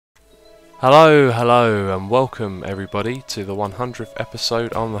Hello, and welcome everybody to the 100th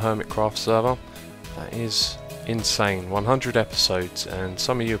episode on the Hermitcraft server. That is insane, 100 episodes, and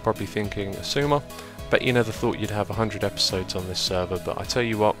some of you are probably thinking, Asuma, bet you never thought you'd have 100 episodes on this server, but I tell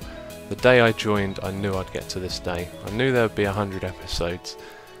you what, the day I joined I knew I'd get to this day. I knew there would be 100 episodes,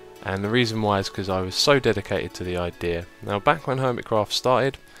 and the reason why is because I was so dedicated to the idea. Now back when Hermitcraft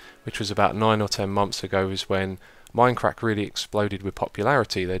started, which was about 9 or 10 months ago, was when Minecraft really exploded with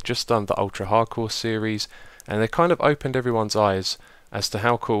popularity. They'd just done the Ultra Hardcore series, and they kind of opened everyone's eyes as to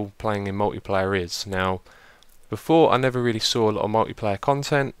how cool playing in multiplayer is. Now, before I never really saw a lot of multiplayer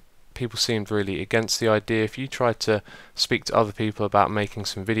content. People seemed really against the idea. If you tried to speak to other people about making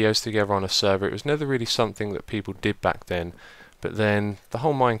some videos together on a server, it was never really something that people did back then. But then the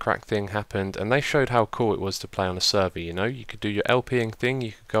whole Minecraft thing happened, and they showed how cool it was to play on a server. You know, you could do your LPing thing,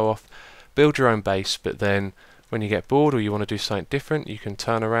 you could go off, build your own base, but then when you get bored or you want to do something different, you can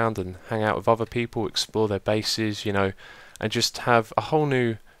turn around and hang out with other people, explore their bases, you know, and just have a whole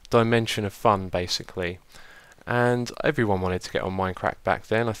new dimension of fun, basically. And everyone wanted to get on Minecraft back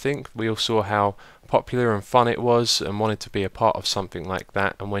then. I think we all saw how popular and fun it was and wanted to be a part of something like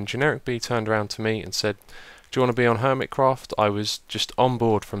that. And when Generic B turned around to me and said, "Do you want to be on Hermitcraft?" I was just on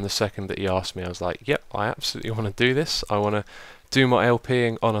board from the second that he asked me. I was like, yep, I absolutely want to do this. I want to do my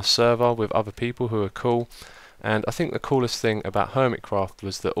LPing on a server with other people who are cool. And I think the coolest thing about Hermitcraft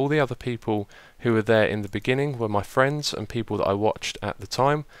was that all the other people who were there in the beginning were my friends and people that I watched at the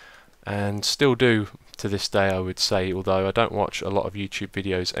time, and still do to this day, I would say, although I don't watch a lot of YouTube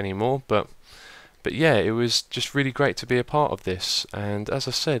videos anymore. But yeah, it was just really great to be a part of this. And as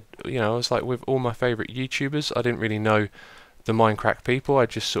I said, you know, I was like with all my favourite YouTubers. I didn't really know the Minecraft people. I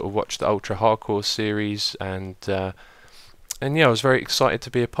just sort of watched the Ultra Hardcore series, and yeah, I was very excited to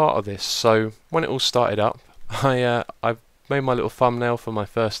be a part of this. So when it all started up, I made my little thumbnail for my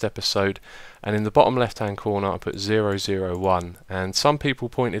first episode, and in the bottom left hand corner I put 001, and some people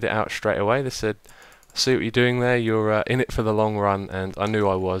pointed it out straight away. They said, "I see what you're doing there, you're in it for the long run," and I knew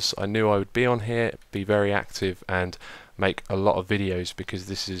I was. I knew I would be on here, be very active and make a lot of videos, because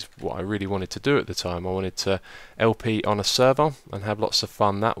this is what I really wanted to do at the time. I wanted to LP on a server and have lots of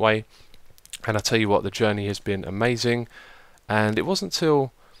fun that way, and I tell you what, the journey has been amazing. And it wasn't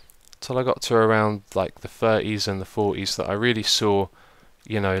till I got to around like the 30s and the 40s that I really saw,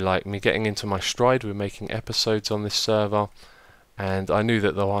 you know, like me getting into my stride with making episodes on this server, and I knew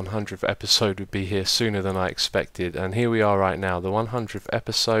that the 100th episode would be here sooner than I expected, and here we are right now, the 100th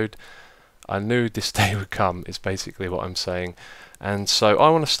episode. I knew this day would come, is basically what I'm saying. And so I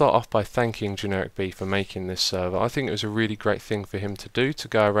want to start off by thanking Generic B for making this server. I think it was a really great thing for him to do, to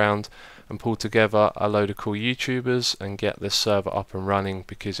go around and pull together a load of cool YouTubers and get this server up and running,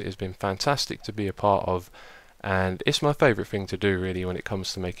 because it has been fantastic to be a part of, and it's my favourite thing to do really when it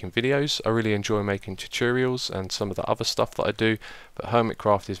comes to making videos. I really enjoy making tutorials and some of the other stuff that I do, but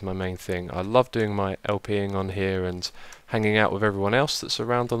Hermitcraft is my main thing. I love doing my LPing on here and hanging out with everyone else that's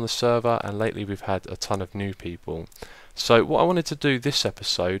around on the server, and lately we've had a ton of new people. So what I wanted to do this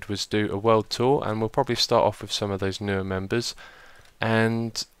episode was do a world tour, and we'll probably start off with some of those newer members.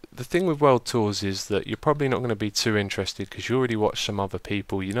 And the thing with world tours is that you're probably not going to be too interested, because you already watched some other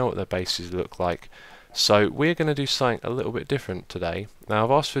people, you know what their bases look like. So we're going to do something a little bit different today. Now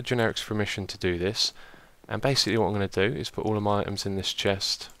I've asked for Generic's permission to do this, and basically what I'm going to do is put all of my items in this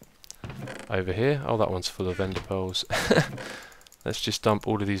chest over here. Oh, that one's full of ender pearls. Let's just dump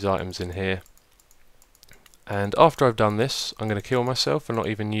all of these items in here. And after I've done this, I'm going to kill myself and not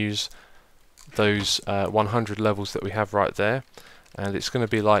even use those 100 levels that we have right there. And it's going to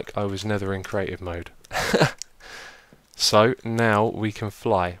be like I was never in creative mode. So now we can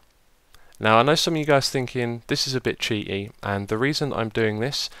fly. Now I know some of you guys thinking this is a bit cheaty, and the reason I'm doing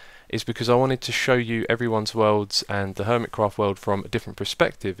this is because I wanted to show you everyone's worlds and the Hermitcraft world from a different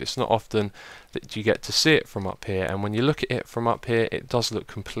perspective. It's not often that you get to see it from up here, and when you look at it from up here it does look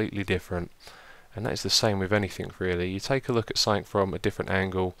completely different. And that is the same with anything really. You take a look at something from a different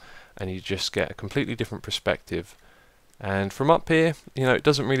angle and you just get a completely different perspective. And from up here, you know, it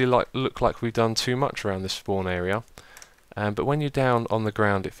doesn't really look like we've done too much around this spawn area. But when you're down on the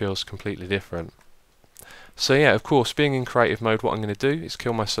ground it feels completely different. So yeah, of course, being in creative mode, what I'm going to do is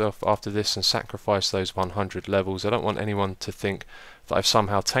kill myself after this and sacrifice those 100 levels. I don't want anyone to think that I've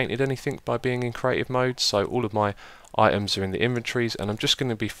somehow tainted anything by being in creative mode, so all of my items are in the inventories, and I'm just going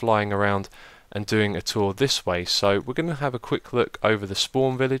to be flying around and doing a tour this way. So we're going to have a quick look over the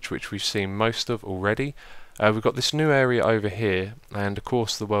spawn village, which we've seen most of already. We've got this new area over here, and of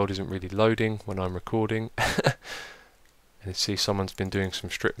course the world isn't really loading when I'm recording. And you see someone's been doing some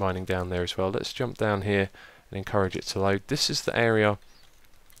strip mining down there as well. Let's jump down here and encourage it to load. This is the area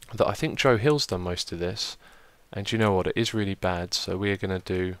that I think Joe Hill's done most of this, and you know what, it is really bad, so we are going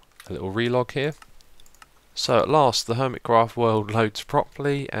to do a little relog here. So at last the Hermitcraft world loads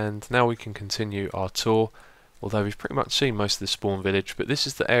properly, and now we can continue our tour, although we've pretty much seen most of the spawn village, but this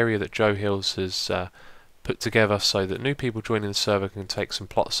is the area that Joe Hills has put together so that new people joining the server can take some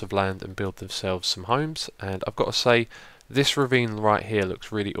plots of land and build themselves some homes. And I've got to say, this ravine right here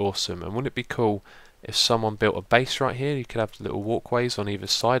looks really awesome, and wouldn't it be cool if someone built a base right here? You could have little walkways on either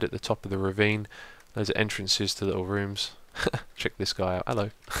side at the top of the ravine. Those are entrances to little rooms. Check this guy out, hello.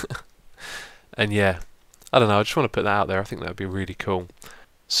 And yeah, I don't know, I just want to put that out there. I think that would be really cool.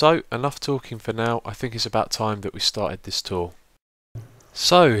 So, enough talking for now. I think it's about time that we started this tour.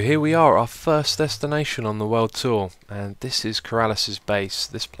 So, here we are, our first destination on the world tour, and this is Corralis's base.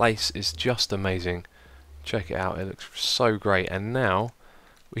 This place is just amazing. Check it out, it looks so great, and now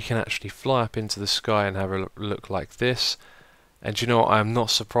we can actually fly up into the sky and have a look like this. And you know what, I am not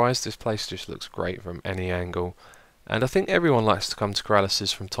surprised, this place just looks great from any angle. And I think everyone likes to come to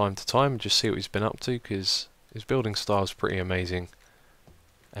Corralis's from time to time and just see what he's been up to, because his building style is pretty amazing.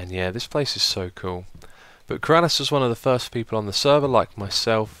 And yeah, this place is so cool. But Corralis was one of the first people on the server, like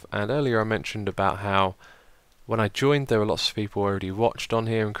myself, and earlier I mentioned about how when I joined there were lots of people already watched on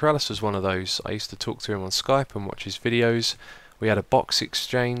here, and Corralis was one of those. I used to talk to him on Skype and watch his videos. We had a box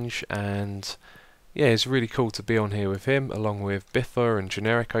exchange, and yeah, it's really cool to be on here with him, along with Biffa and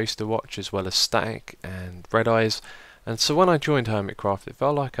Generic I used to watch, as well as Static and Red Eyes. And so when I joined Hermitcraft, it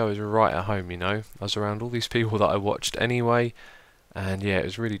felt like I was right at home, you know. I was around all these people that I watched anyway, and yeah, it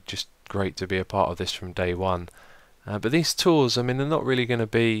was really just great to be a part of this from day one. But these tours, I mean, they're not really going to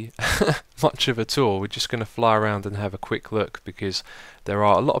be much of a tour. We're just going to fly around and have a quick look, because there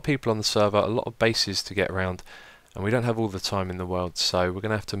are a lot of people on the server, a lot of bases to get around, and we don't have all the time in the world, so we're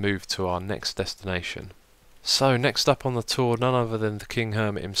going to have to move to our next destination. So next up on the tour, none other than the King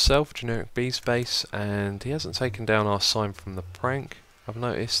Hermit himself, Generic B's base, and he hasn't taken down our sign from the prank, I've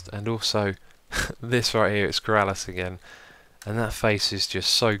noticed, and also this right here, it's Corralis again. And that face is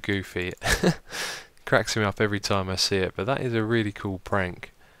just so goofy. It cracks me up every time I see it, but that is a really cool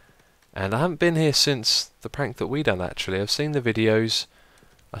prank. And I haven't been here since the prank that we done actually. I've seen the videos,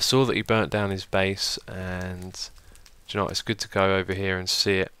 I saw that he burnt down his base, and do you know what, it's good to go over here and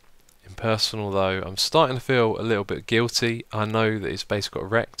see it in person, although I'm starting to feel a little bit guilty. I know that his base got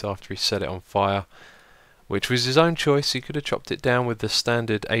wrecked after he set it on fire, which was his own choice. He could have chopped it down with the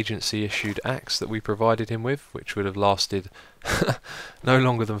standard agency issued axe that we provided him with, which would have lasted no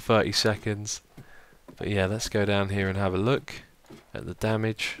longer than 30 seconds. But yeah, let's go down here and have a look at the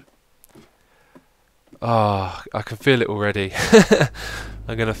damage. Ah, I can feel it already.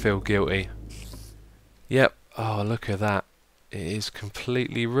 I'm going to feel guilty. Yep, oh look at that. It is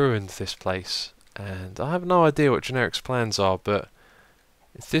completely ruined, this place. And I have no idea what Generic's plans are, but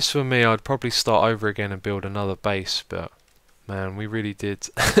if this were me, I'd probably start over again and build another base, but man, we really did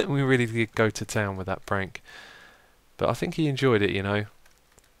we really did go to town with that prank. But I think he enjoyed it, you know.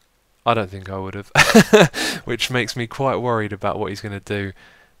 I don't think I would have, which makes me quite worried about what he's going to do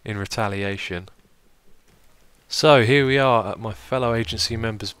in retaliation. So here we are at my fellow agency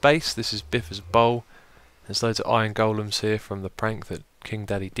member's base. This is Biffa's bowl. There's loads of iron golems here from the prank that King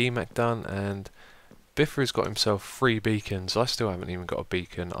Daddy D-Mac done, and Biffa has got himself 3 beacons. I still haven't even got a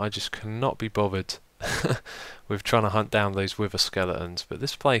beacon. I just cannot be bothered with trying to hunt down those wither skeletons. But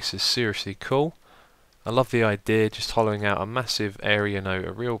this place is seriously cool. I love the idea, just hollowing out a massive area, you know,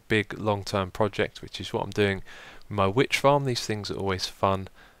 a real big long-term project, which is what I'm doing with my witch farm. These things are always fun.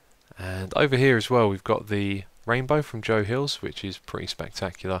 And over here as well, we've got the rainbow from Joe Hills, which is pretty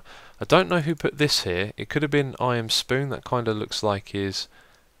spectacular. I don't know who put this here. It could have been I Am Spoon. That kind of looks like his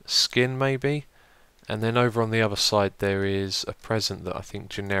skin, maybe. And then over on the other side there is a present that I think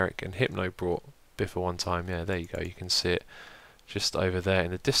Generic and Hypno brought Biffa one time. Yeah, there you go, you can see it just over there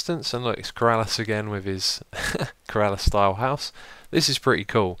in the distance. And look, it's Corralis again with his Corralis style house. This is pretty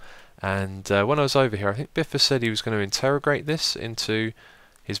cool. And when I was over here, I think Biffa said he was going to interrogate this into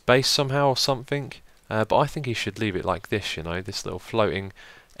his base somehow or something. But I think he should leave it like this, you know, this little floating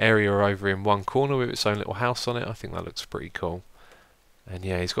area over in one corner with its own little house on it. I think that looks pretty cool. And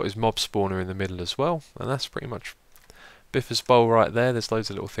yeah, he's got his mob spawner in the middle as well, and that's pretty much Biffa's bowl right there. There's loads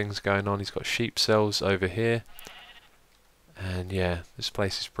of little things going on. He's got sheep cells over here, and yeah, this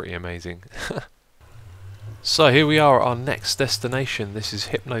place is pretty amazing. So here we are at our next destination. This is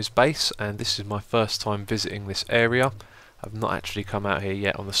Hypno's base, and this is my first time visiting this area. I've not actually come out here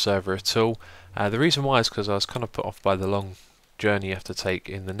yet on the server at all. The reason why is because I was kind of put off by the long journey you have to take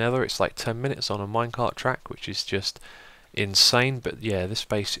in the nether. It's like 10 minutes on a minecart track, which is just insane. But yeah, this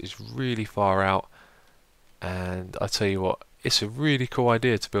base is really far out, and I tell you what, it's a really cool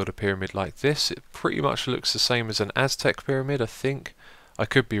idea to build a pyramid like this. It pretty much looks the same as an Aztec pyramid, I think. I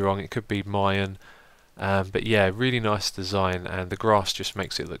could be wrong, it could be Mayan. But yeah, really nice design, and the grass just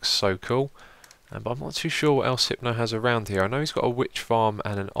makes it look so cool. But I'm not too sure what else Hypno has around here. I know he's got a witch farm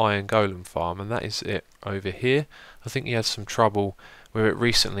and an iron golem farm, and that is it over here. I think he had some trouble with it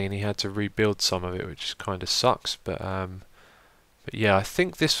recently and he had to rebuild some of it, which kind of sucks. But yeah, I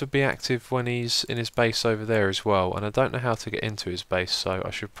think this would be active when he's in his base over there as well, and I don't know how to get into his base, so I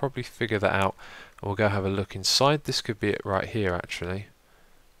should probably figure that out. And we'll go have a look inside. This could be it right here, actually.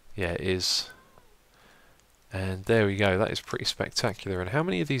 Yeah, it is. And there we go, that is pretty spectacular. And how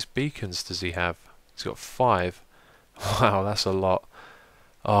many of these beacons does he have? He's got 5. Wow, that's a lot.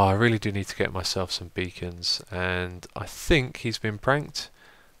 Oh, I really do need to get myself some beacons. And I think he's been pranked.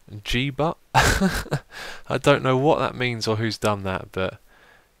 G-Butt? I don't know what that means or who's done that, but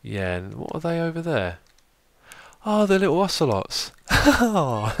yeah, and what are they over there? Oh, they're little ocelots.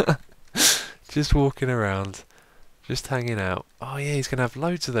 Just walking around, just hanging out. Oh yeah, he's going to have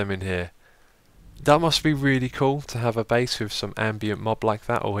loads of them in here. That must be really cool to have a base with some ambient mob like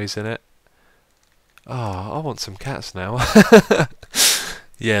that always in it. Oh, I want some cats now.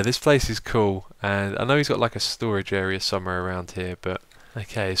 Yeah, this place is cool, and I know he's got like a storage area somewhere around here, but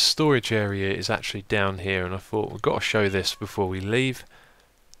okay, his storage area is actually down here, and I thought we've got to show this before we leave.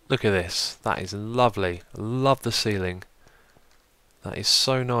 Look at this, that is lovely. I love the ceiling. That is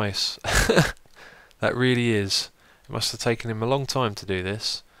so nice. That really is. It must have taken him a long time to do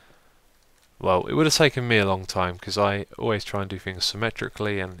this. Well, it would have taken me a long time because I always try and do things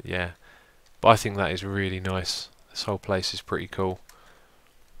symmetrically, and yeah. But I think that is really nice. This whole place is pretty cool.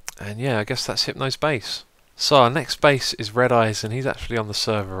 And yeah, I guess that's Hypno's base. So our next base is Red Eyes, and he's actually on the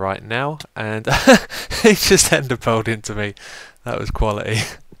server right now, and he just enderpearled into me. That was quality.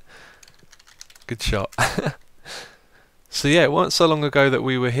 Good shot. So yeah, it wasn't so long ago that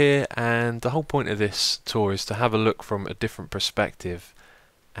we were here, and the whole point of this tour is to have a look from a different perspective.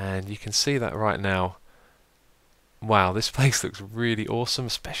 And you can see that right now. Wow, this place looks really awesome,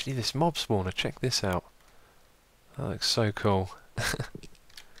 especially this mob spawner. Check this out. That looks so cool.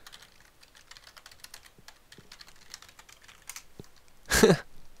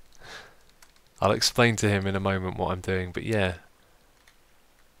 I'll explain to him in a moment what I'm doing, but yeah.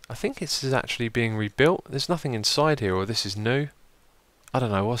 I think this is actually being rebuilt. There's nothing inside here, or this is new. I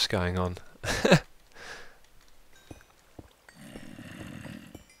don't know what's going on.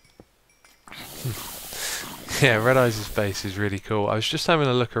 Yeah, Red Eyes' base is really cool. I was just having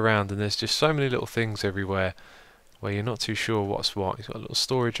a look around, and there's just so many little things everywhere where you're not too sure what's what. He's got a little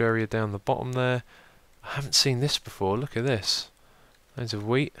storage area down the bottom there. I haven't seen this before. Look at this. Loads of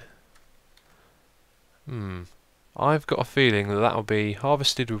wheat. I've got a feeling that that'll be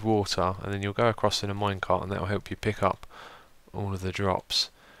harvested with water, and then you'll go across in a minecart, and that'll help you pick up all of the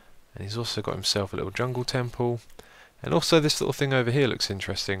drops. And he's also got himself a little jungle temple. And also this little thing over here looks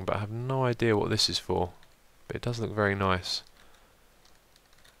interesting, but I have no idea what this is for. But it does look very nice.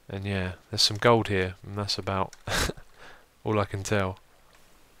 And yeah, there's some gold here, and that's about all I can tell.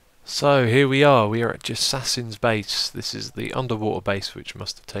 So here we are at Jasassin's base. This is the underwater base, which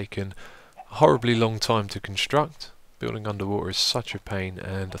must have taken a horribly long time to construct. Building underwater is such a pain,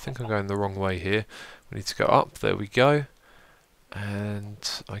 and I think I'm going the wrong way here. We need to go up, there we go. And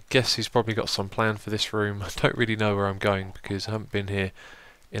I guess he's probably got some plan for this room. I don't really know where I'm going because I haven't been here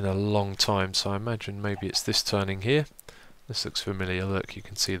in a long time, so I imagine maybe it's this turning here. This looks familiar. Look, you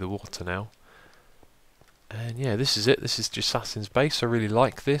can see the water now. And yeah, this is it. This is Jasassin's base. I really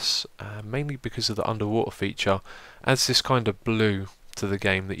like this, mainly because of the underwater feature. Adds this kind of blue to the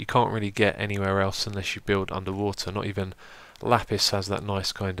game that you can't really get anywhere else unless you build underwater. Not even Lapis has that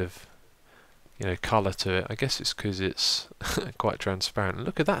nice kind of, you know, colour to it. I guess it's because it's quite transparent.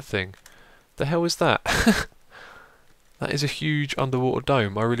 Look at that thing. The hell is that? That is a huge underwater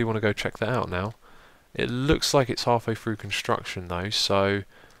dome. I really want to go check that out now. It looks like it's halfway through construction though, so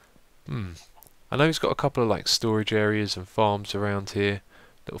I know he's got a couple of like storage areas and farms around here.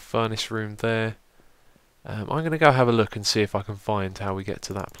 Little furnace room there. I'm going to go have a look and see if I can find how we get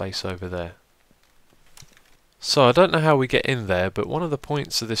to that place over there. So I don't know how we get in there, but one of the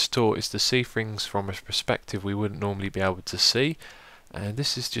points of this tour is to see things from a perspective we wouldn't normally be able to see. And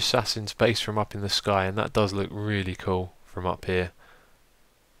this is Jasassin's base from up in the sky, and that does look really cool from up here.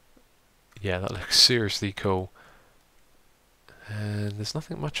 Yeah, that looks seriously cool. And there's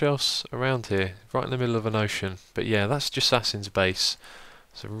nothing much else around here, right in the middle of an ocean. But yeah, that's Jasassin's base.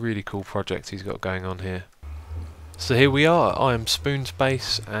 It's a really cool project he's got going on here. So here we are, I am Spoon's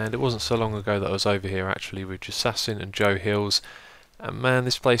base, and it wasn't so long ago that I was over here actually with Jasassin and Joe Hills. And man,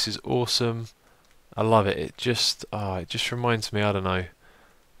 this place is awesome. I love it. It just reminds me, I don't know,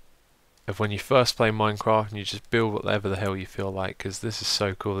 of when you first play Minecraft and you just build whatever the hell you feel like, because this is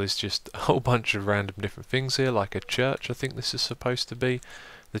so cool. There's just a whole bunch of random different things here, like a church. I think this is supposed to be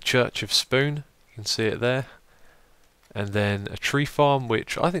the Church of Spoon. You can see it there. And then a tree farm,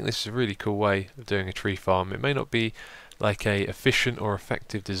 which I think this is a really cool way of doing a tree farm. It may not be like a efficient or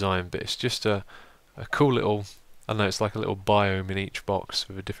effective design, but it's just a cool little, I don't know, it's like a little biome in each box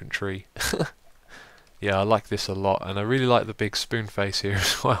with a different tree. Yeah, I like this a lot, and I really like the big spoon face here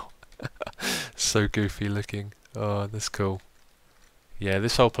as well. So goofy looking. Oh, that's cool. Yeah,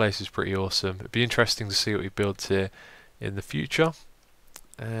 this whole place is pretty awesome. It'd be interesting to see what he builds here in the future.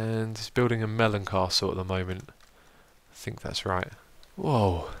 And he's building a melon castle at the moment. I think that's right.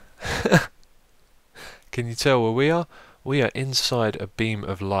 Whoa. Can you tell where we are? We are inside a beam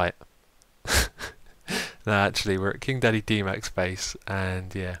of light. No, actually, we're at King Daddy D-Mac's base,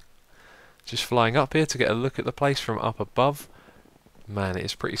 and yeah, just flying up here to get a look at the place from up above. Man, it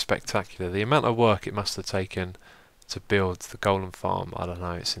is pretty spectacular. The amount of work it must have taken to build the golem farm, I don't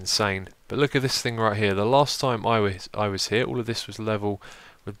know, it's insane. But look at this thing right here. The last time I was here, all of this was level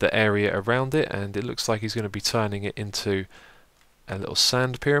with the area around it, and it looks like he's going to be turning it into a little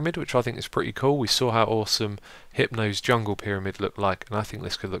sand pyramid, which I think is pretty cool. We saw how awesome Hypno's jungle pyramid looked like, and I think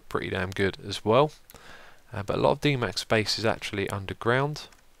this could look pretty damn good as well. But a lot of D-Mac's base is actually underground,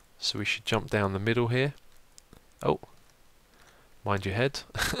 so we should jump down the middle here. Oh, mind your head.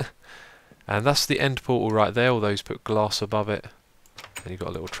 And that's the end portal right there, all those put glass above it. And you've got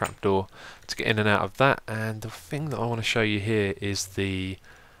a little trapdoor to get in and out of that. And the thing that I want to show you here is the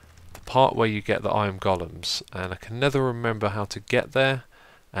part where you get the iron golems. And I can never remember how to get there.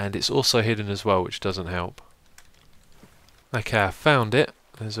 And it's also hidden as well, which doesn't help. Okay, I found it.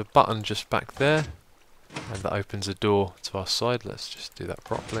 There's a button just back there. And that opens a door to our side. Let's just do that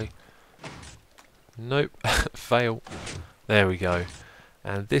properly. Nope, fail. There we go.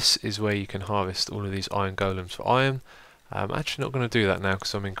 And this is where you can harvest all of these iron golems for iron. I'm actually not going to do that now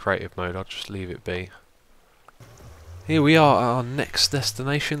because I'm in creative mode. I'll just leave it be. Here we are at our next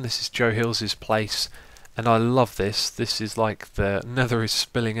destination. This is Joe Hills' place, and I love this. This is like the nether is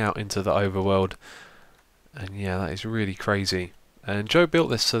spilling out into the overworld, and yeah, that is really crazy. And Joe built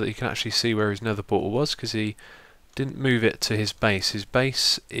this so that you can actually see where his nether portal was, because he didn't move it to his base. His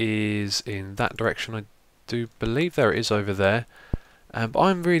base is in that direction, I do believe. There it is over there. But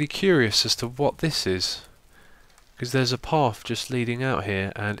I'm really curious as to what this is, because there's a path just leading out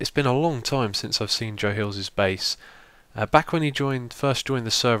here, and it's been a long time since I've seen Joe Hills' base. Back when he first joined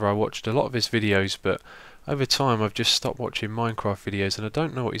the server, I watched a lot of his videos, but over time I've just stopped watching Minecraft videos, and I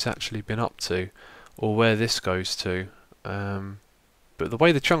don't know what he's actually been up to, or where this goes to. But the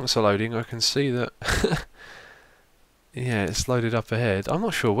way the chunks are loading, I can see that yeah, it's loaded up ahead. I'm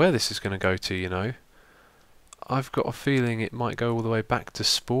not sure where this is going to go to, you know. I've got a feeling it might go all the way back to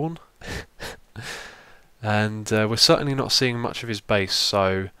spawn. And we're certainly not seeing much of his base,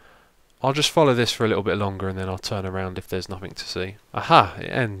 so I'll just follow this for a little bit longer and then I'll turn around if there's nothing to see. Aha, it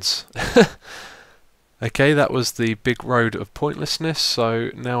ends. Okay, that was the big road of pointlessness, so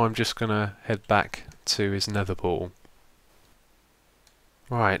now I'm just going to head back to his nether portal.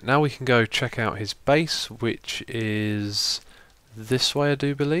 Right, now we can go check out his base, which is this way, I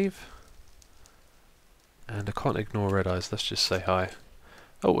do believe. And I can't ignore red eyes, let's just say hi.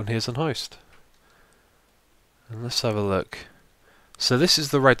 Oh, and here's an host. And let's have a look. So this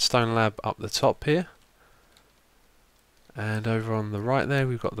is the redstone lab up the top here. And over on the right there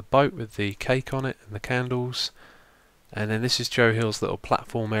we've got the boat with the cake on it and the candles. And then this is Joe Hill's little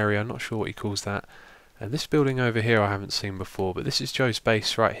platform area, I'm not sure what he calls that. And this building over here I haven't seen before, but this is Joe's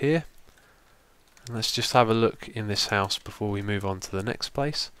base right here. And let's just have a look in this house before we move on to the next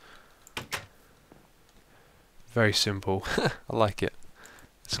place. Very simple. I like it.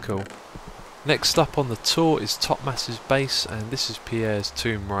 It's cool. Next up on the tour is Topmass's base, and this is Pierre's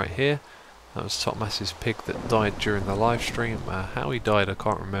tomb right here. That was Topmass's pig that died during the live stream. How he died I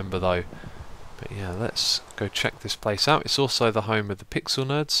can't remember though. But yeah, let's go check this place out. It's also the home of the Pixel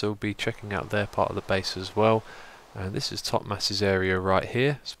Nerds, so we'll be checking out their part of the base as well. And this is Topmass's area right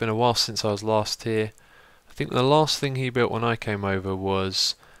here. It's been a while since I was last here. I think the last thing he built when I came over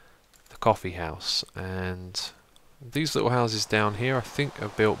was the coffee house, and these little houses down here I think are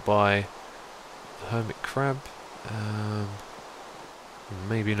built by the Hermit Crab.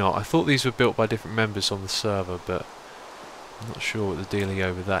 Maybe not. I thought these were built by different members on the server, but I'm not sure what the dealie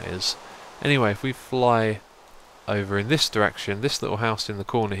over that is. Anyway, if we fly over in this direction, this little house in the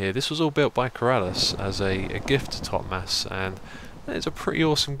corner here, this was all built by Corrales as a gift to Topmass, and it's a pretty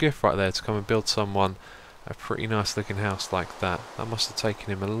awesome gift right there to come and build someone a pretty nice looking house like that. That must have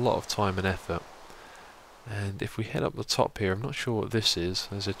taken him a lot of time and effort. And if we head up the top here, I'm not sure what this is.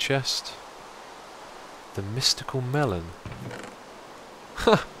 There's a chest. The mystical melon.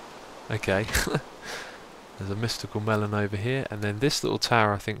 Okay. There's a mystical melon over here, and then this little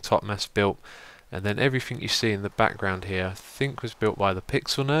tower I think Topmas built, and then everything you see in the background here I think was built by the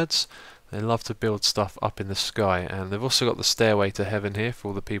Pixel Nerds. They love to build stuff up in the sky, and they've also got the stairway to heaven here for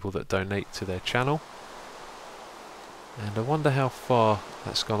all the people that donate to their channel. And I wonder how far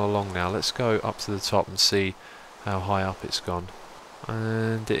that's gone along now. Let's go up to the top and see how high up it's gone.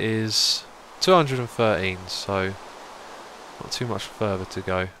 And it is 213, so not too much further to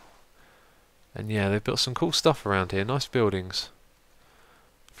go. And yeah, they've built some cool stuff around here, nice buildings.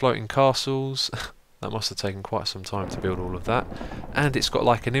 Floating castles, that must have taken quite some time to build all of that. And it's got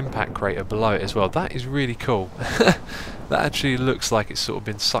like an impact crater below it as well, that is really cool. That actually looks like it's sort of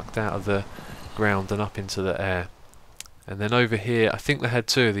been sucked out of the ground and up into the air. And then over here, I think they had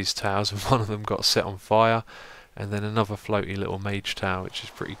two of these towers and one of them got set on fire. And then another floaty little mage tower, which is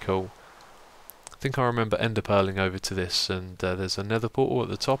pretty cool. I think I remember ender pearling over to this, and there's a nether portal at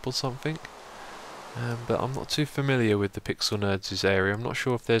the top or something. But I'm not too familiar with the Pixel Nerds' area. I'm not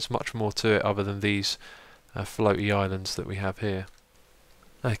sure if there's much more to it other than these floaty islands that we have here.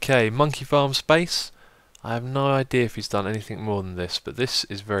 Okay, Monkey Farm Space. I have no idea if he's done anything more than this, but this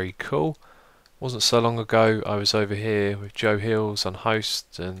is very cool. Wasn't so long ago I was over here with Joe Hills on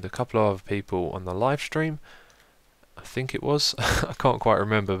host and a couple of other people on the live stream. I think it was. I can't quite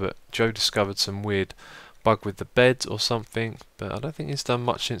remember, but Joe discovered some weird bug with the bed or something, but I don't think he's done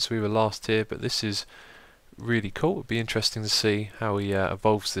much since we were last here. But this is really cool. It'd be interesting to see how he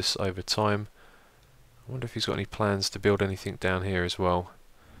evolves this over time. I wonder if he's got any plans to build anything down here as well,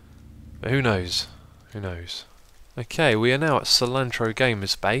 but who knows, who knows. Okay, we are now at Cilantro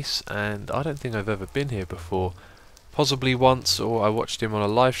Gamer's base, and I don't think I've ever been here before. Possibly once, or I watched him on a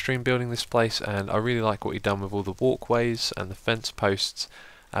live stream building this place, and I really like what he'd done with all the walkways and the fence posts.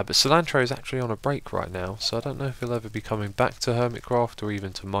 But Cilantro is actually on a break right now, so I don't know if he'll ever be coming back to Hermitcraft or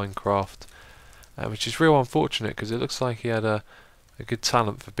even to Minecraft, which is real unfortunate because it looks like he had a good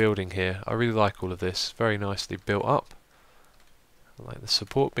talent for building here. I really like all of this, very nicely built up. I like the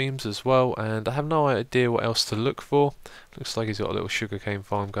support beams as well, and I have no idea what else to look for. Looks like he's got a little sugarcane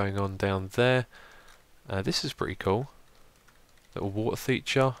farm going on down there. This is pretty cool. Little water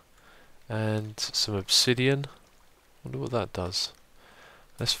feature and some obsidian. Wonder what that does.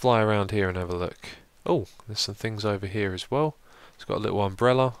 Let's fly around here and have a look. Oh, there's some things over here as well. He's got a little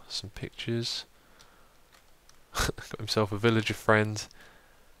umbrella, some pictures. Got himself a villager friend.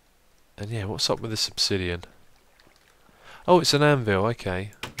 And yeah, what's up with this obsidian? Oh, it's an anvil,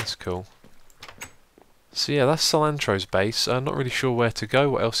 okay. That's cool. So yeah, that's Cilantro's base. I'm not really sure where to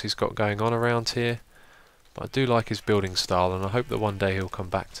go, what else he's got going on around here. But I do like his building style, and I hope that one day he'll come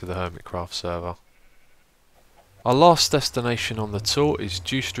back to the Hermitcraft server. Our last destination on the tour is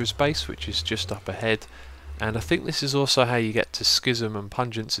Juicer's base, which is just up ahead. And I think this is also how you get to Schism and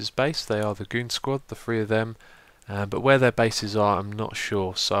Pungence's base. They are the Goon Squad, the three of them. But where their bases are, I'm not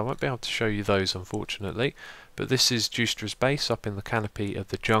sure, so I won't be able to show you those, unfortunately. But this is Juicer's base up in the canopy of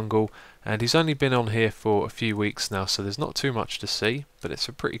the jungle, and he's only been on here for a few weeks now, so there's not too much to see, but it's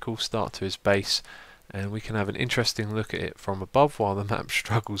a pretty cool start to his base. And we can have an interesting look at it from above while the map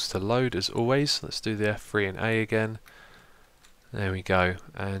struggles to load as always. Let's do the F3 and A again. There we go.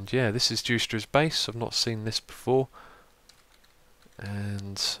 And yeah, this is Juicer's base. I've not seen this before.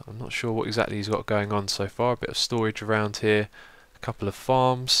 And I'm not sure what exactly he's got going on so far. A bit of storage around here. A couple of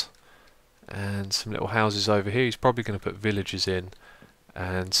farms. And some little houses over here. He's probably going to put villages in.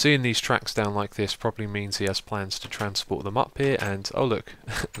 And seeing these tracks down like this probably means he has plans to transport them up here. And oh look,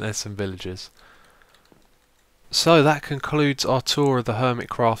 there's some villagers. So that concludes our tour of the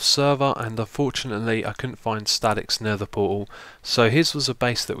Hermitcraft server, and unfortunately I couldn't find Static's nether portal, so his was a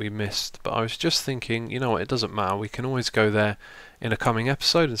base that we missed. But I was just thinking, you know what, it doesn't matter, we can always go there in a coming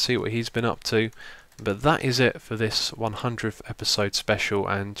episode and see what he's been up to. But that is it for this 100th episode special,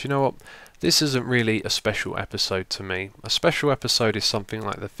 and you know what, this isn't really a special episode to me. A special episode is something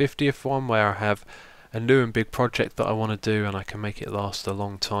like the 50th one, where I have a new and big project that I want to do and I can make it last a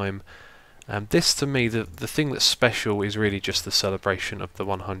long time. This to me, the thing that's special is really just the celebration of the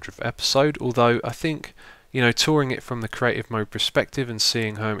 100th episode, although I think, you know, touring it from the creative mode perspective and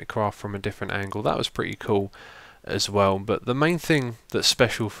seeing Hermitcraft from a different angle, that was pretty cool as well. But the main thing that's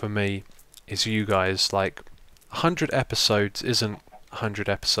special for me is you guys. Like, 100 episodes isn't 100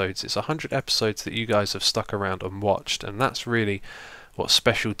 episodes, it's 100 episodes that you guys have stuck around and watched, and that's really what's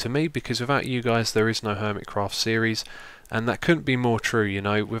special to me, because without you guys there is no Hermitcraft series. And that couldn't be more true, you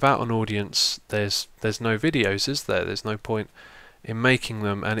know. Without an audience, there's no videos, is there? There's no point in making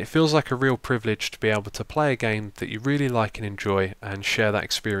them, and it feels like a real privilege to be able to play a game that you really like and enjoy and share that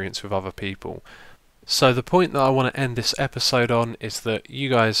experience with other people. So the point that I want to end this episode on is that you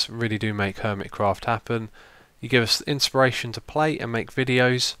guys really do make Hermitcraft happen. You give us inspiration to play and make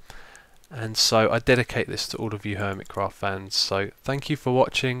videos, and so I dedicate this to all of you Hermitcraft fans. So thank you for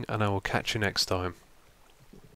watching, and I will catch you next time.